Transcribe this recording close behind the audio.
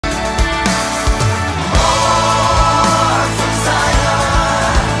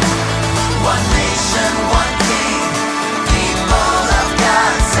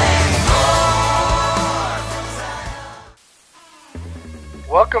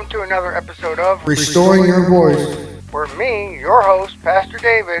welcome to another episode of Restoring Your Voice, where me, your host, Pastor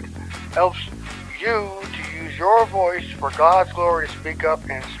David, helps you to use your voice for God's glory to speak up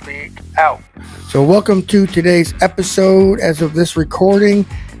and speak out. So welcome to today's episode. As of this recording,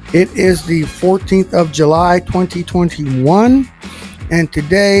 it is the 14th of July, 2021. And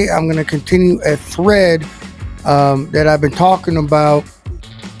today I'm going to continue a thread that I've been talking about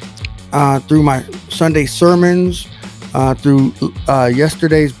through my Sunday sermons, through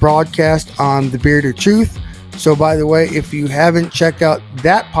yesterday's broadcast on the Bearded Truth. So by the way, if you haven't checked out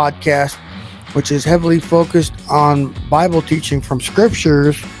that podcast, which is heavily focused on Bible teaching from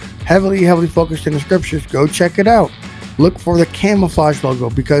scriptures, heavily focused in the scriptures, go check it out. Look for the camouflage logo,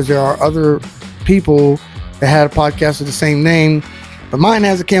 because there are other people that had a podcast with the same name, but mine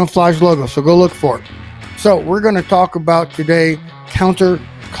has a camouflage logo, so go look for it. So we're going to talk about today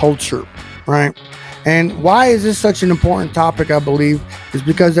counterculture, right? And why is this such an important topic, I believe, is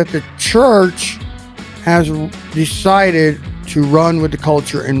because that the church has decided to run with the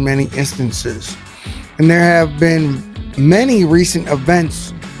culture in many instances. And there have been many recent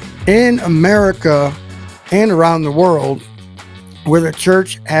events in America and around the world where the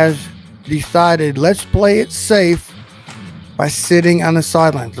church has decided, let's play it safe by sitting on the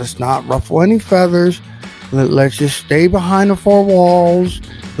sidelines. Let's not ruffle any feathers. Let's just stay behind the four walls.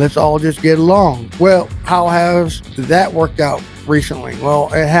 Let's all just get along. Well, how has that worked out recently?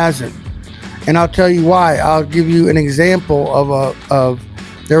 Well, it hasn't. And I'll tell you why. I'll give you an example of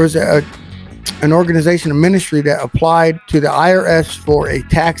there was an organization, a ministry that applied to the IRS for a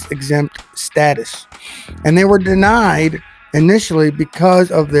tax exempt status. And they were denied initially because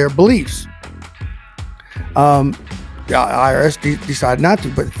of their beliefs. The IRS decided not to,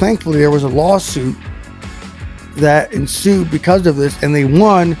 but thankfully there was a lawsuit that ensued because of this, and they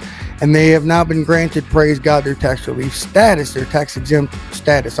won, and they have now been granted, praise God, their tax relief status, their tax exempt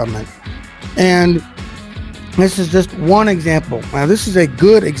status, I meant. And this is just one example. Now, this is a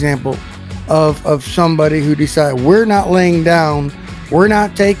good example of somebody who decided, we're not laying down, we're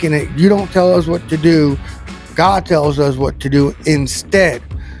not taking it, you don't tell us what to do, God tells us what to do instead.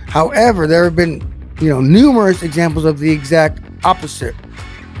 However, there have been, numerous examples of the exact opposite.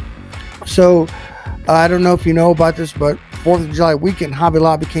 So, I don't know if you know about this, but 4th of July weekend, Hobby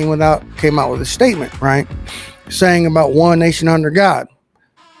Lobby came out with a statement, right? Saying about one nation under God.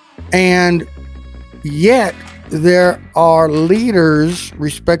 And yet there are leaders,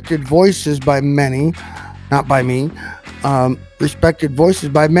 respected voices by many, not by me, respected voices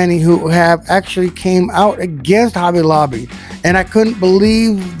by many who have actually came out against Hobby Lobby. And I couldn't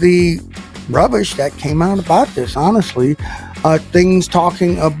believe the rubbish that came out about this, honestly. Things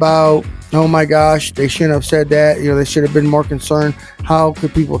talking about, oh my gosh, they shouldn't have said that. They should have been more concerned. How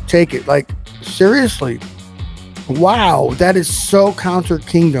could people take it? Like, seriously. Wow, that is so counter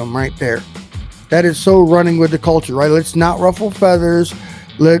kingdom right there. That is so running with the culture, right? Let's not ruffle feathers.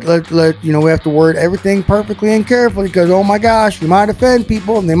 We have to word everything perfectly and carefully, because, oh my gosh, we might offend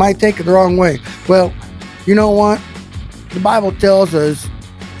people and they might take it the wrong way. Well, you know what? The Bible tells us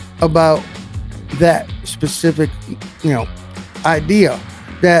about that specific, idea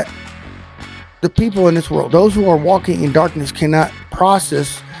that the people in this world, those who are walking in darkness, cannot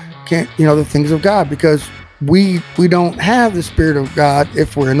process, the things of God, because we don't have the Spirit of God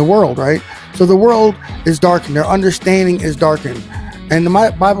if we're in the world, right? So the world is darkened, their understanding is darkened, and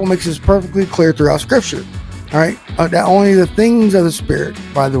the Bible makes this perfectly clear throughout Scripture, all right? That only the things of the Spirit,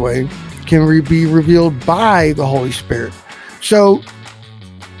 by the way, can be revealed by the Holy Spirit. So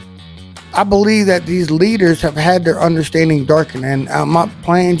I believe that these leaders have had their understanding darkened, and I'm not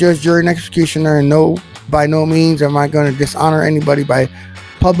playing judge, jury, and executioner, and by no means am I going to dishonor anybody by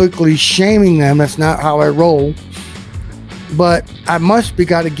publicly shaming them. That's not how I roll. But I must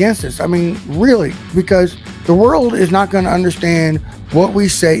speak out against this. I mean, really, because the world is not going to understand what we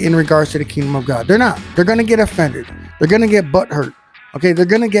say in regards to the kingdom of God. They're not. They're going to get offended. They're going to get butthurt. Okay, they're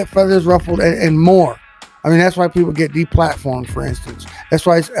going to get feathers ruffled and more. I mean, that's why people get deplatformed, for instance. That's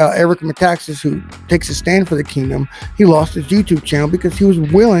why Eric Metaxas, who takes a stand for the kingdom, he lost his YouTube channel because he was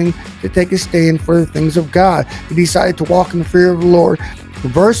willing to take a stand for the things of God. He decided to walk in the fear of the Lord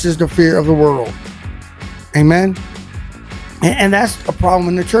versus the fear of the world. Amen? And that's a problem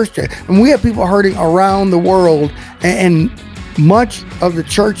in the church today. And we have people hurting around the world, and much of the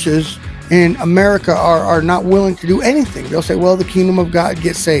churches in America are not willing to do anything. They'll say, well, the kingdom of God,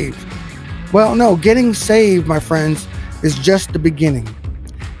 get saved. Well, no, getting saved, my friends, is just the beginning.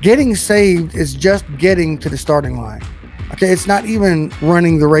 Getting saved is just getting to the starting line. Okay, it's not even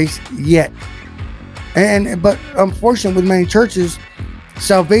running the race yet. But unfortunately, with many churches,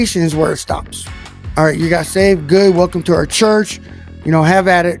 salvation is where it stops. All right, you got saved, good, welcome to our church. have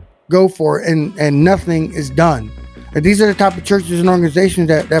at it, go for it, and nothing is done. And these are the type of churches and organizations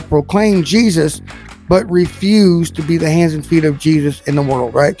that proclaim Jesus, but refuse to be the hands and feet of Jesus in the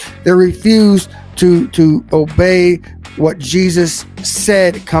world, right? They refuse to obey what Jesus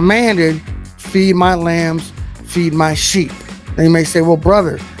said, commanded, feed my lambs, feed my sheep. And you may say, well,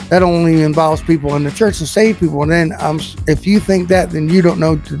 brother, that only involves people in the church and save people. And then if you think that, then you don't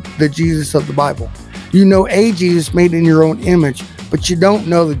know the Jesus of the Bible. You know a Jesus made in your own image, but you don't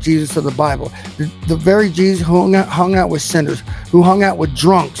know the Jesus of the Bible. The very Jesus who hung out with sinners, who hung out with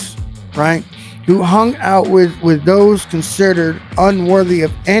drunks, right? Who hung out with those considered unworthy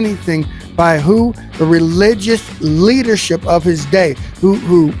of anything by who? The religious leadership of his day,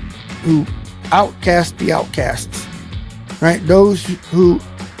 who outcast the outcasts, right? Those who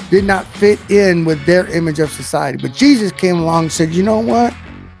did not fit in with their image of society. But Jesus came along and said, you know what?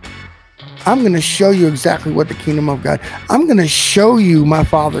 I'm going to show you exactly what the kingdom of God. I'm going to show you my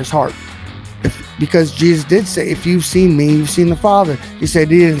Father's heart. Because Jesus did say, if you've seen me, you've seen the Father. He said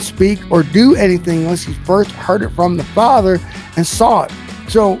he didn't speak or do anything unless he first heard it from the Father and saw it.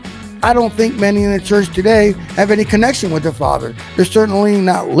 So I don't think many in the church today have any connection with the Father. They're certainly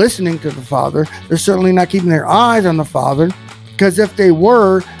not listening to the Father. They're certainly not keeping their eyes on the Father. Because if they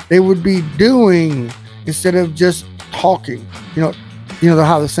were, they would be doing instead of just talking. You know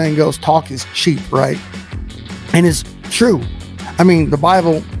how the saying goes, talk is cheap, right? And it's true. I mean, the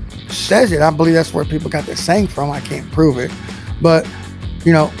Bible says it. I believe that's where people got this saying from. I can't prove it. But,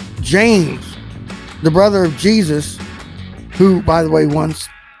 James, the brother of Jesus, who, by the way, once,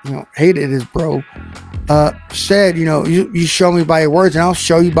 hated his bro, said, you show me by your words and I'll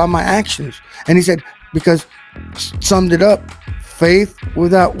show you by my actions. And he said, because summed it up, faith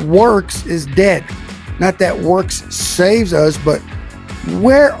without works is dead. Not that works saves us, but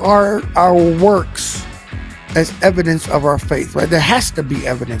where are our works as evidence of our faith, right? There has to be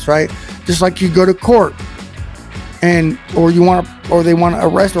evidence, right? Just like you go to court or they want to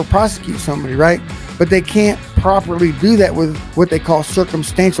arrest or prosecute somebody, right? But they can't properly do that with what they call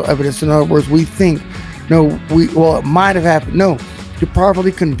circumstantial evidence. In other words, we think, it might have happened. No, to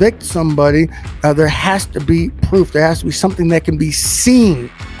properly convict somebody, there has to be proof. There has to be something that can be seen,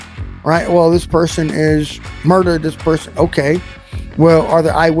 right? Well, this person is murdered. This person, okay. Well, are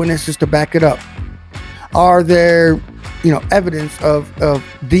there eyewitnesses to back it up? Are there, evidence of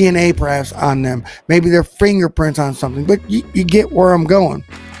DNA perhaps on them? Maybe their fingerprints on something, but you get where I'm going.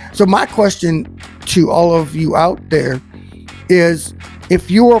 So my question to all of you out there is,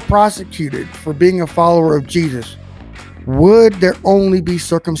 if you were prosecuted for being a follower of Jesus, would there only be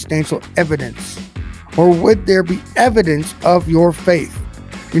circumstantial evidence, or would there be evidence of your faith?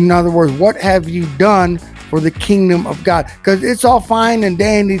 In other words, what have you done for the kingdom of God? Because it's all fine and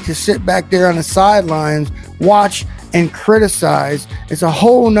dandy to sit back there on the sidelines, watch and criticize. It's a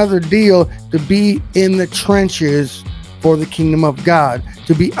whole nother deal to be in the trenches for the kingdom of God,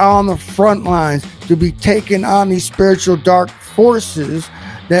 to be on the front lines, to be taking on these spiritual dark forces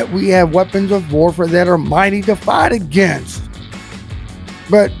that we have weapons of warfare that are mighty to fight against.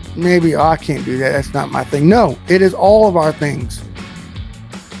 But maybe, I can't do that. That's not my thing. No, it is all of our things.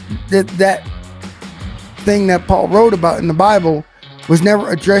 That thing that Paul wrote about in the Bible was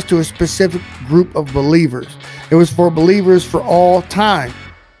never addressed to a specific group of believers. It was for believers for all time.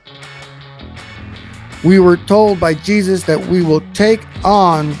 We were told by Jesus that we will take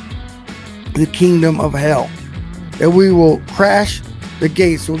on the kingdom of hell, that we will crash the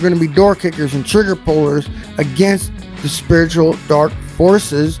gates. We're going to be door kickers and trigger pullers against the spiritual dark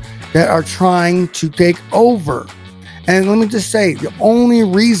forces that are trying to take over. And let me just say, the only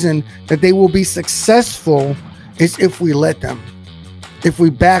reason that they will be successful is if we let them, if we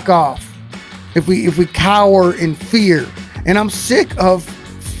back off, if we cower in fear. And I'm sick of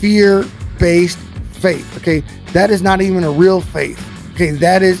fear-based faith. Okay, that is not even a real faith. Okay,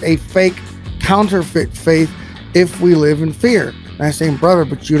 that is a fake, counterfeit faith if we live in fear. And I'm saying, brother,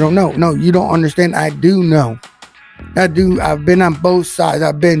 but you don't know. No, you don't understand. I do know. I do. I've been on both sides.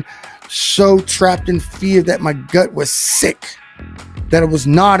 I've been so trapped in fear that my gut was sick, that it was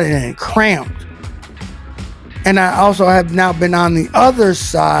knotted and cramped. And I also have now been on the other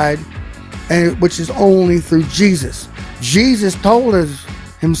side, which is only through Jesus. Jesus told us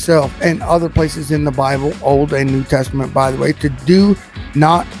himself and other places in the Bible, Old and New Testament, by the way, to do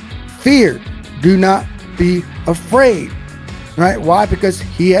not fear. Do not be afraid. Right? Why? Because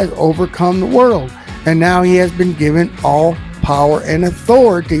he has overcome the world. And now he has been given all power and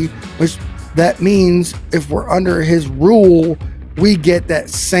authority, which that means if we're under his rule, we get that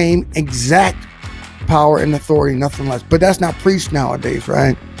same exact power and authority, nothing less. But that's not preached nowadays,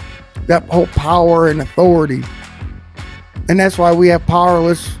 right? That whole power and authority And that's why we have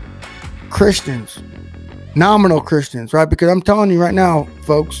powerless Christians, nominal Christians, right? Because I'm telling you right now,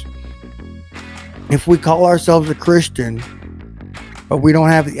 folks, if we call ourselves a Christian, but we don't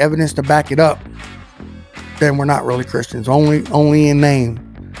have the evidence to back it up, then we're not really Christians, only in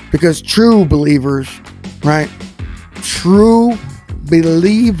name. Because true believers, right? True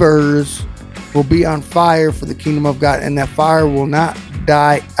believers will be on fire for the kingdom of God, and that fire will not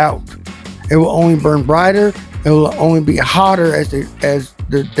die out. It will only burn brighter. It will only be hotter as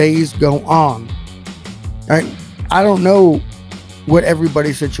the days go on. Right? I don't know what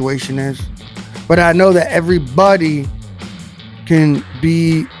everybody's situation is, but I know that everybody can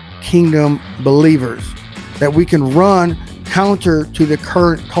be kingdom believers, that we can run counter to the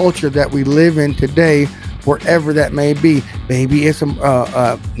current culture that we live in today, wherever that may be. Maybe it's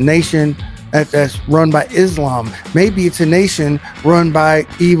a nation that's run by Islam. Maybe it's a nation run by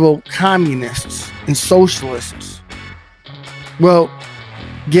evil communists and socialists. Well,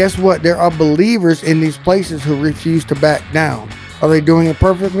 guess what? There are believers in these places who refuse to back down. Are they doing it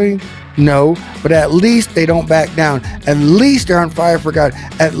perfectly? No, but at least they don't back down. At least they're on fire for God.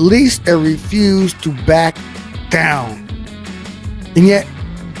 At least they refuse to back down. And yet,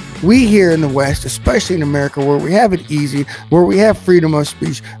 we here in the West, especially in America, where we have it easy, where we have freedom of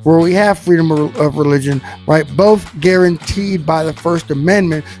speech, where we have freedom of religion, right? Both guaranteed by the First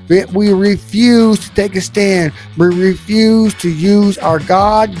Amendment, we refuse to take a stand. We refuse to use our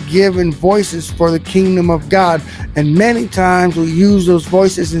God-given voices for the kingdom of God. And many times we use those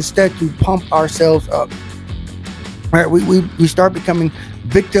voices instead to pump ourselves up. Right? We start becoming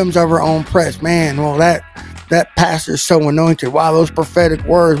victims of our own press. Man, well, that pastor's so anointed. Wow, those prophetic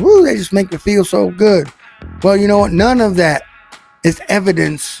words, woo, they just make me feel so good. Well, you know what? None of that is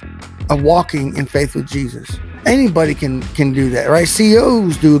evidence of walking in faith with Jesus. Anybody can do that, right?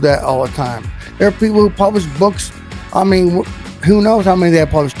 CEOs do that all the time. There are people who publish books. I mean, who knows how many they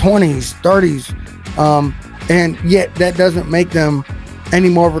have published, 20s, 30s. And yet that doesn't make them any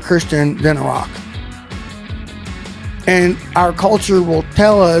more of a Christian than a rock. And our culture will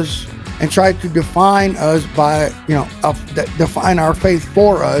tell us and try to define us by, define our faith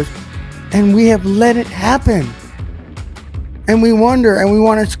for us. And we have let it happen. And we wonder, and we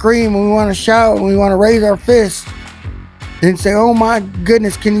want to scream, and we want to shout, and we want to raise our fists and say, oh my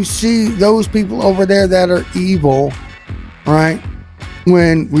goodness, can you see those people over there that are evil, right?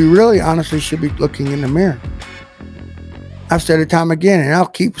 When we really honestly should be looking in the mirror. I've said it time again, and I'll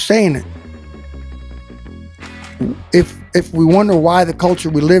keep saying it. If we wonder why the culture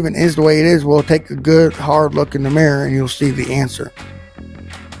we live in is the way it is, we'll take a good hard look in the mirror and you'll see the answer.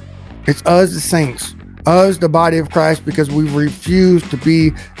 It's us, the saints, us, the body of Christ, because we've refused to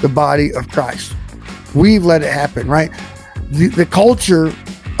be the body of Christ. We've let it happen, right? The culture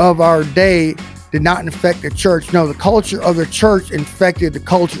of our day did not infect the church. No, the culture of the church infected the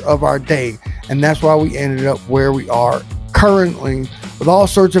culture of our day. And that's why we ended up where we are currently, with all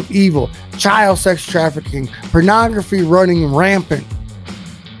sorts of evil, child sex trafficking, pornography running rampant.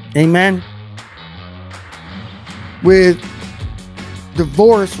 Amen. With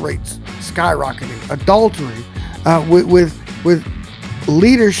divorce rates skyrocketing, adultery, with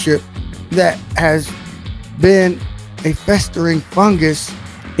leadership that has been a festering fungus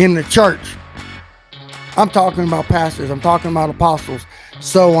in the church. I'm talking about pastors, I'm talking about apostles,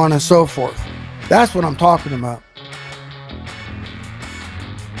 so on and so forth. That's what I'm talking about.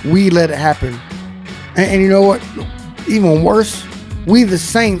 We let it happen. And you know what? Even worse, we the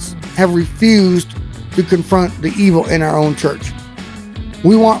saints have refused to confront the evil in our own church.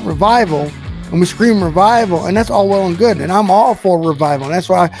 We want revival, and we scream revival, and that's all well and good. And I'm all for revival. And that's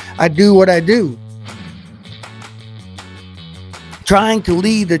why I do what I do. Trying to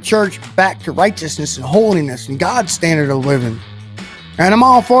lead the church back to righteousness and holiness and God's standard of living. And I'm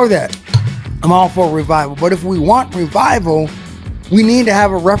all for that. I'm all for revival. But if we want revival, we need to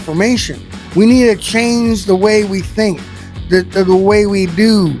have a reformation. We need to change the way we think, the way we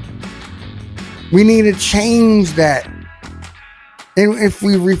do. We need to change that. And if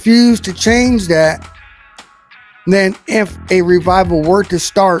we refuse to change that, then if a revival were to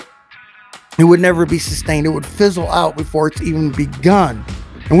start, it would never be sustained. It would fizzle out before it's even begun.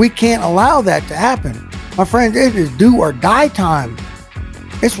 And we can't allow that to happen. My friends, it is do or die time.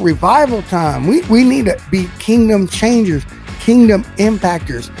 It's revival time. We need to be kingdom changers, kingdom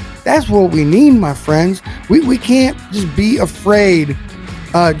impactors. That's what we need, my friends. We can't just be afraid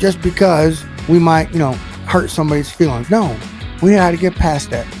just because we might, hurt somebody's feelings. No, we got to get past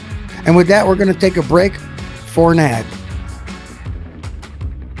that. And with that, we're going to take a break for an ad.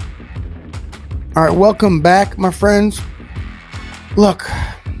 All right, welcome back, my friends. Look,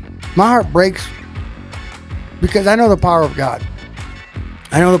 my heart breaks because I know the power of God.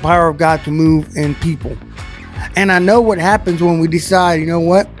 I know the power of God to move in people. And I know what happens when we decide, you know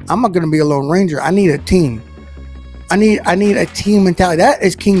what? I'm not going to be a lone ranger. I need a team. I need a team mentality. That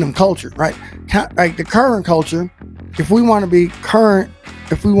is kingdom culture, right? Like the current culture, if we want to be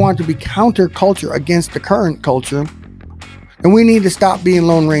counter culture against the current culture, then we need to stop being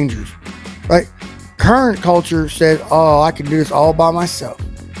lone rangers, right? Current culture says, oh, I can do this all by myself.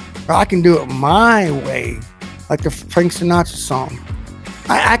 Or I can do it my way, like the Frank Sinatra song.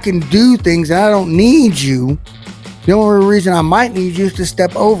 I can do things and I don't need you. The only reason I might need you is to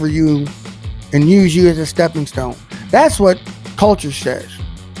step over you and use you as a stepping stone. That's what culture says,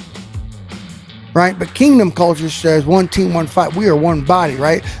 right? But kingdom culture says one team, one fight. We are one body,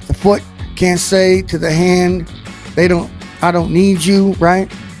 right? The foot can't say to the hand, I don't need you,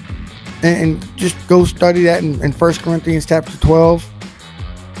 right? And just go study that in 1 Corinthians chapter 12.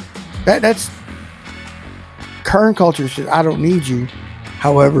 That's current culture says, I don't need you.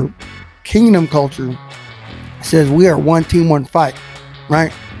 However, kingdom culture says we are one team, one fight,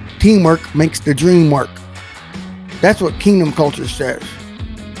 right? Teamwork makes the dream work. That's what kingdom culture says.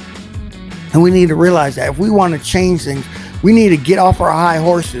 And we need to realize that if we want to change things, we need to get off our high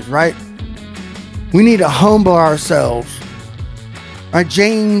horses, right? We need to humble ourselves. Right?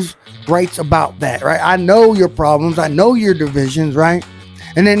 James writes about that, right? I know your problems. I know your divisions, right?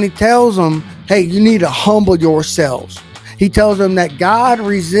 And then he tells them, hey, you need to humble yourselves. He tells them that God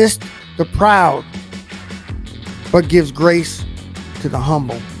resists the proud, but gives grace to the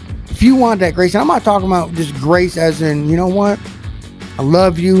humble. If you want that grace, and I'm not talking about just grace as in, you know what? I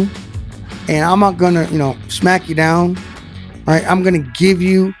love you, and I'm not going to, smack you down, right? I'm going to give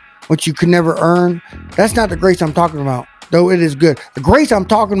you what you could never earn. That's not the grace I'm talking about, though it is good. The grace I'm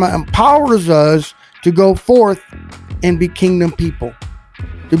talking about empowers us to go forth and be kingdom people,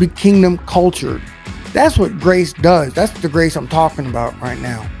 to be kingdom cultured. That's what grace does. That's the grace I'm talking about right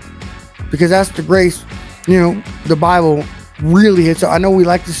now. Because that's the grace, the Bible really hits. I know we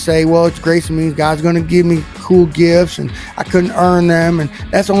like to say, well, it's grace means God's going to give me cool gifts and I couldn't earn them. And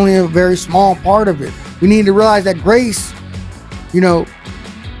that's only a very small part of it. We need to realize that grace,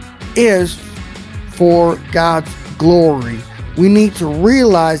 is for God's glory. We need to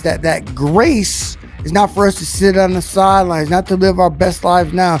realize that grace is not for us to sit on the sidelines, not to live our best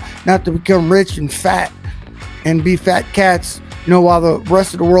lives now, not to become rich and fat and be fat cats, while the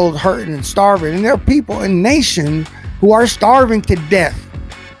rest of the world is hurting and starving. And there are people in nations who are starving to death.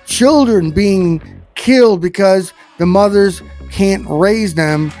 Children being killed because the mothers can't raise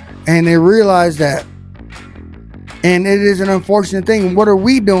them, and they realize that. And it is an unfortunate thing. What are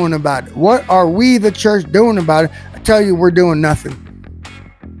we doing about it? What are we, the church, doing about it? I tell you, we're doing nothing.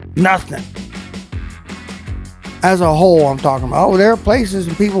 Nothing. As a whole, I'm talking about. Oh, there are places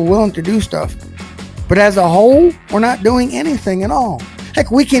and people willing to do stuff. But as a whole, we're not doing anything at all.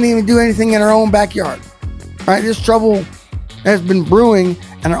 Heck, we can't even do anything in our own backyard. Right? This trouble has been brewing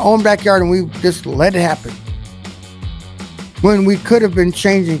in our own backyard, and we've just let it happen. When we could have been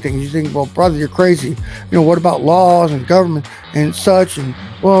changing things. You think, well, brother, you're crazy. What about laws and government and such? And,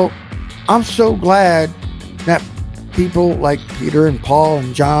 well, I'm so glad that people like Peter and Paul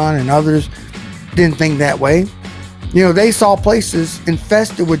and John and others didn't think that way. They saw places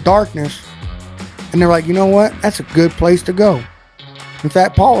infested with darkness, and they're like, you know what? That's a good place to go. In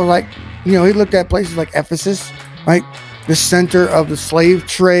fact, Paul was like, he looked at places like Ephesus, right? The center of the slave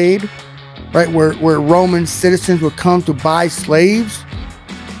trade, right? Where Roman citizens would come to buy slaves.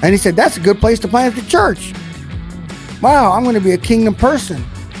 And he said, that's a good place to plant the church. Wow, I'm going to be a kingdom person.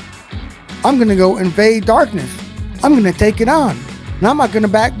 I'm going to go invade darkness. I'm going to take it on. And I'm not going to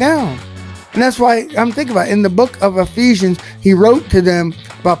back down. And that's why I'm thinking about it. In the book of Ephesians, he wrote to them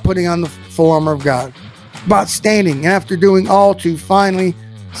about putting on the full armor of God, about standing, and after doing all to finally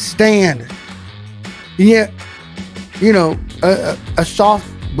stand. And yet, a soft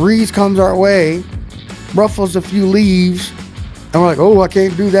breeze comes our way, ruffles a few leaves, and we're like, oh, I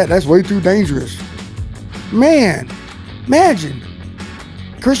can't do that. That's way too dangerous. Man, imagine.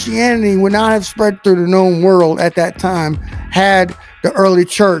 Christianity would not have spread through the known world at that time had the early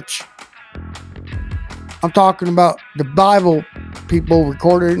church. I'm talking about the Bible people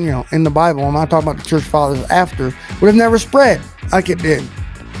recorded, in the Bible. I'm not talking about the church fathers after. Would have never spread like it did.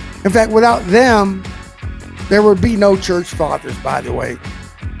 In fact, without them, there would be no church fathers, by the way.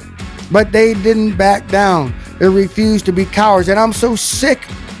 But they didn't back down. They refused to be cowards. And I'm so sick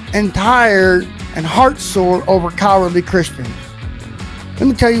and tired and heart sore over cowardly Christians. Let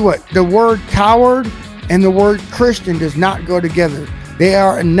me tell you what, the word coward and the word Christian does not go together. They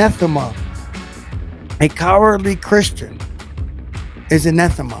are anathema. A cowardly Christian is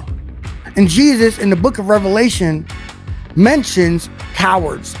anathema. And Jesus in the book of Revelation mentions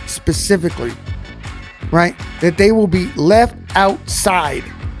cowards specifically, right? That they will be left outside.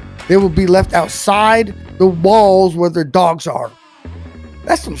 They will be left outside the walls where their dogs are.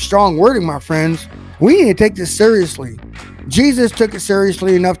 That's some strong wording, my friends. We need to take this seriously. Jesus took it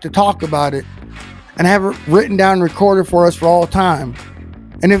seriously enough to talk about it and have it written down and recorded for us for all time.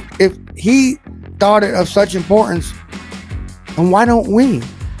 And if he thought it of such importance, then why don't we?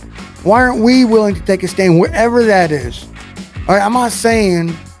 Why aren't we willing to take a stand wherever that is? All right, I'm not saying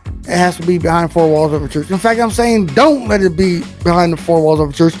it has to be behind four walls of a church. In fact, I'm saying don't let it be behind the four walls of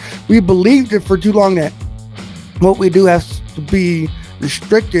a church. We believed it for too long that what we do has to be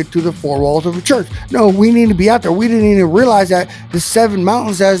restricted to the four walls of a church. No, we need to be out there. We didn't even realize that the 7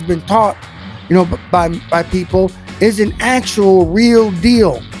 mountains that has been taught, by people is an actual real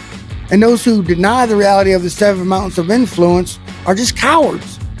deal. And those who deny the reality of the 7 mountains of influence are just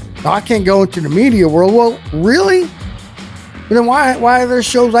cowards. Now, I can't go into the media world. Well, really? But then why are there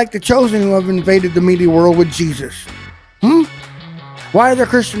shows like The Chosen who have invaded the media world with Jesus? Why are there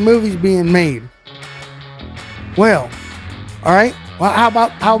Christian movies being made? Well, all right. Well,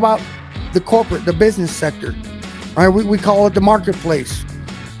 how about the business sector? All right, we call it the marketplace.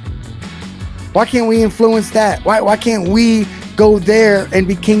 Why can't we influence that? Why can't we go there and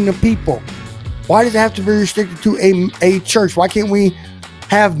be kingdom people? Why does it have to be restricted to a church? Why can't we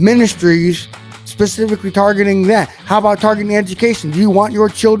have ministries specifically targeting that? How about targeting education? Do you want your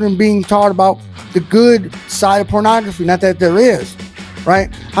children being taught about the good side of pornography? Not that there is,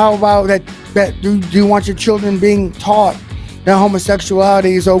 right? How about that do you want your children being taught that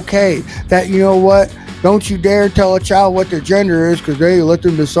homosexuality is okay? That, you know what, don't you dare tell a child what their gender is, because they let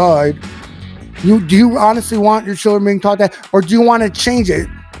them decide. Do you honestly want your children being taught that? Or do you want to change it?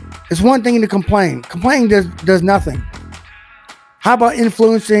 It's one thing to complain. Complaining does nothing. How about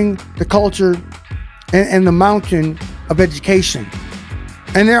influencing the culture and the mountain of education?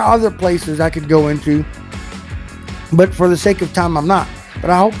 And there are other places I could go into, but for the sake of time, I'm not. But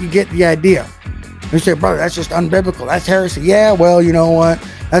I hope you get the idea. You say, brother, that's just unbiblical. That's heresy. Yeah, well, you know what?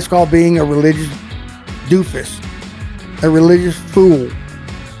 That's called being a religious doofus, a religious fool.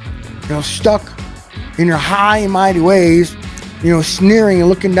 Stuck in your high and mighty ways, sneering and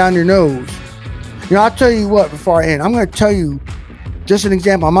looking down your nose. I'll tell you what, before I end, I'm going to tell you just an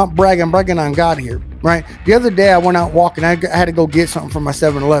example. I'm not bragging. I'm bragging on God here, right? The other day I went out walking. I had to go get something from my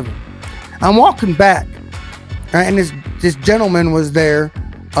 7-Eleven. I'm walking back, right, and this gentleman was there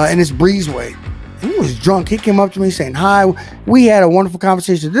in his breezeway. He was drunk. He came up to me saying hi. We had a wonderful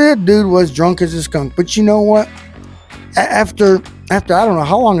conversation. This dude was drunk as a skunk. But you know what? After I don't know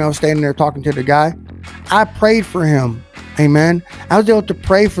how long I was standing there talking to the guy, I prayed for him. Amen. I was able to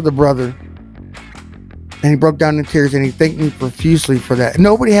pray for the brother. And he broke down in tears and he thanked me profusely for that.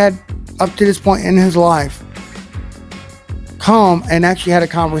 Nobody had, up to this point in his life, come and actually had a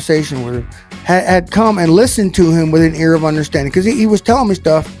conversation with him. Had come and listened to him with an ear of understanding. Because he was telling me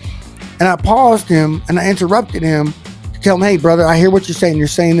stuff, and I paused him and I interrupted him to tell him, hey, brother, I hear what you're saying. You're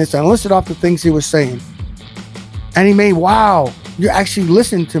saying this. And I listed off the things he was saying. And he made, wow, you actually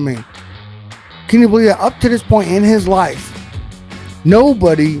listened to me. Can you believe that up to this point in his life,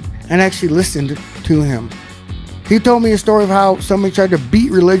 nobody had actually listened to him? He told me a story of how somebody tried to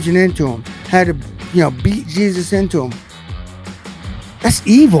beat religion into him, had to, beat Jesus into him. That's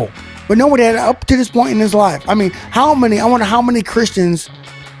evil. But nobody had up to this point in his life. I mean, I wonder how many Christians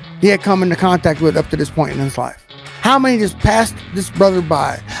he had come into contact with up to this point in his life. How many just passed this brother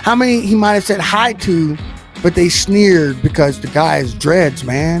by? How many he might have said hi to, but they sneered because the guy is dreads,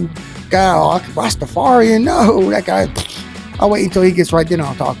 man. Guy, Rastafarian, no, that guy. I'll wait until he gets right then.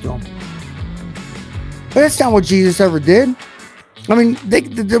 I'll talk to him. But that's not what Jesus ever did. I mean,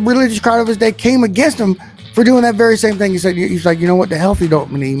 the religious crowd of his day came against him for doing that very same thing. He's like, you know what? The healthy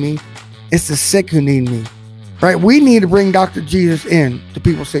don't need me. It's the sick who need me. Right? We need to bring Dr. Jesus in to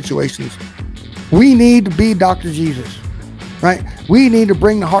people's situations. We need to be Dr. Jesus. Right? We need to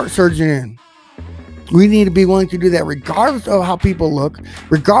bring the heart surgeon in. We need to be willing to do that regardless of how people look,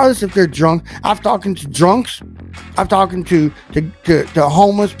 regardless if they're drunk. I've talked to drunks. I've talked to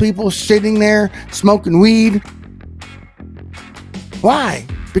homeless people sitting there smoking weed. Why?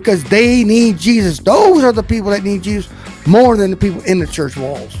 Because they need Jesus. Those are the people that need Jesus more than the people in the church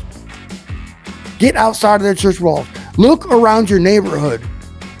walls. Get outside of their church walls. Look around your neighborhood.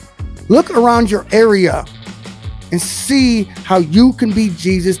 Look around your area and see how you can be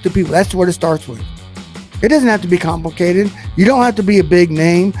Jesus to people. That's what it starts with. It doesn't have to be complicated. You don't have to be a big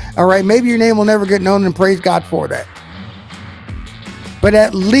name. All right. Maybe your name will never get known, and praise God for that. But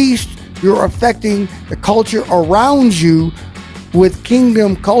at least you're affecting the culture around you with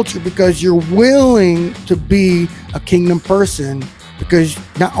kingdom culture because you're willing to be a kingdom person, because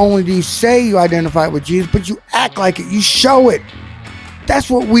not only do you say you identify with Jesus, but you act like it, you show it. That's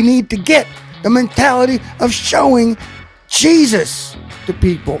what we need to get, the mentality of showing Jesus to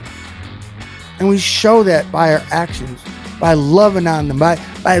people. And we show that by our actions, by loving on them, by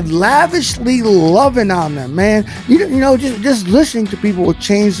lavishly loving on them, man. You know, just listening to people will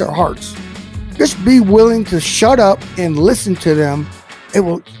change their hearts. Just be willing to shut up and listen to them. It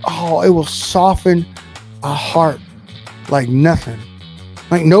will soften a heart like nothing.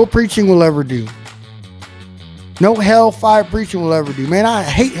 Like no preaching will ever do. No hellfire preaching will ever do. Man, I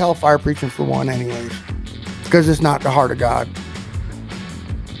hate hellfire preaching for one anyways, because it's not the heart of God.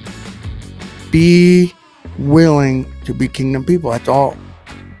 Be willing to be kingdom people. That's all.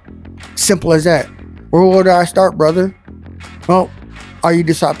 Simple as that. Where do I start, brother? Well, are you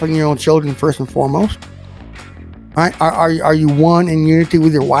discipling your own children first and foremost? All right? Are you one in unity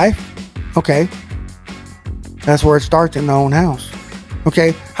with your wife? Okay. That's where it starts, in the own house.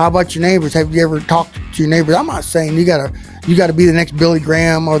 Okay. How about your neighbors? Have you ever talked to your neighbors? I'm not saying you gotta be the next Billy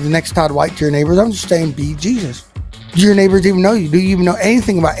Graham or the next Todd White to your neighbors. I'm just saying be Jesus. Do your neighbors even know you? Do you even know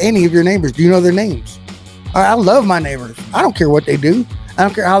anything about any of your neighbors? Do you know their names? I love my neighbors. I don't care what they do. I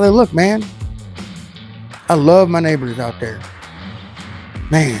don't care how they look, man. I love my neighbors out there.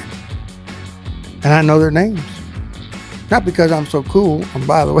 Man. And I know their names. Not because I'm so cool. And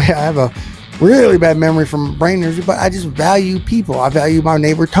by the way, I have a really bad memory from brain injury, but I just value people. I value my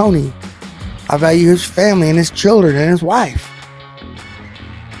neighbor, Tony. I value his family and his children and his wife.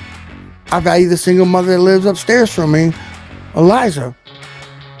 I value the single mother that lives upstairs from me, Eliza.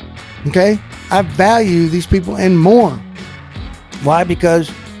 Okay? I value these people and more. Why? Because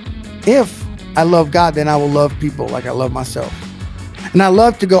if I love God, then I will love people like I love myself. And I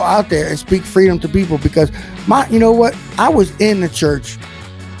love to go out there and speak freedom to people, because you know what? I was in the church.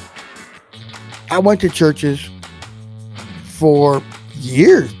 I went to churches for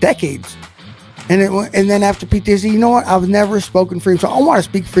years, decades. And then after PTSD, you know what? I've never spoken freedom. So I want to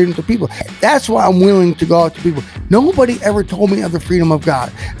speak freedom to people. That's why I'm willing to go out to people. Nobody ever told me of the freedom of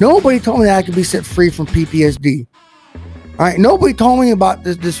God. Nobody told me that I could be set free from PTSD. All right. Nobody told me about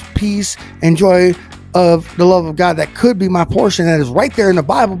this peace and joy of the love of God that could be my portion. That is right there in the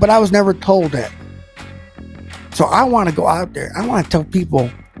Bible, but I was never told that. So I want to go out there. I want to tell people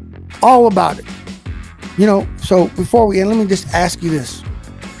all about it. You know, so before we end, let me just ask you this.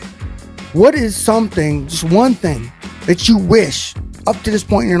 What is something, just one thing, that you wish up to this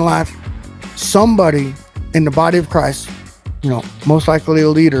point in your life, somebody in the body of Christ, you know, most likely a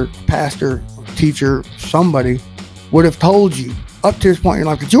leader, pastor, teacher, somebody would have told you up to this point in your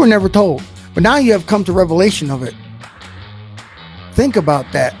life that you were never told, but now you have come to revelation of it? Think about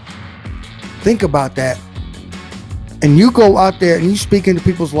that. Think about that. And you go out there and you speak into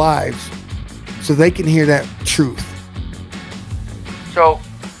people's lives so they can hear that truth. So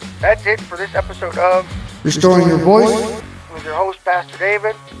that's it for this episode of Restoring Your Voice with your host, Pastor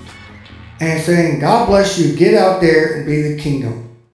David. And saying, God bless you. Get out there and be the kingdom.